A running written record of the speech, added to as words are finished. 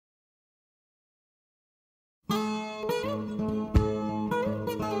I'm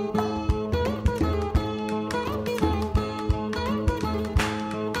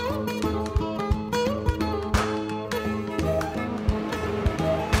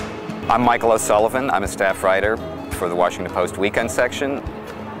Michael O'Sullivan. I'm a staff writer for the Washington Post Weekend section.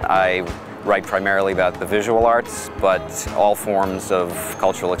 I write primarily about the visual arts, but all forms of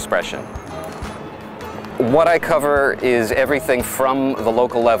cultural expression. What I cover is everything from the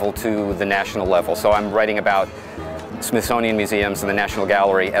local level to the national level. So I'm writing about Smithsonian museums and the National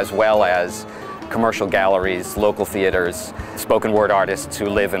Gallery, as well as commercial galleries, local theaters, spoken word artists who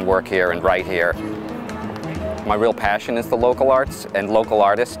live and work here and write here. My real passion is the local arts and local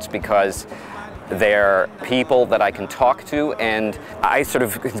artists because they're people that I can talk to, and I sort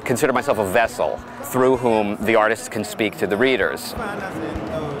of consider myself a vessel through whom the artists can speak to the readers.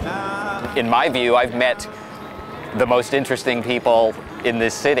 In my view, I've met the most interesting people in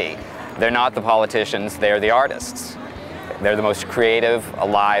this city. They're not the politicians, they're the artists. They're the most creative,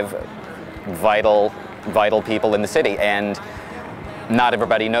 alive, vital people in the city, and not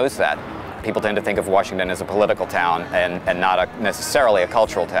everybody knows that. People tend to think of Washington as a political town and not necessarily a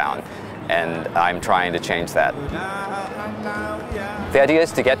cultural town, and I'm trying to change that. The idea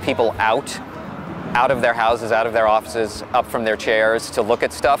is to get people out of their houses, out of their offices, up from their chairs to look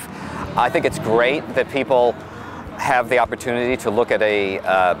at stuff. I think it's great that people have the opportunity to look at a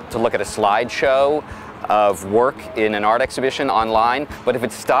slideshow of work in an art exhibition online, but if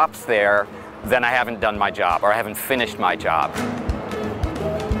it stops there, then I haven't done my job, or I haven't finished my job.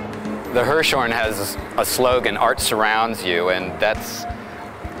 The Hirshhorn has a slogan, "Art surrounds you," and that's,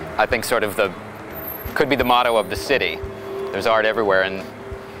 I think, sort of could be the motto of the city. There's art everywhere, and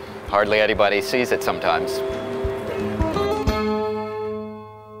hardly anybody sees it sometimes.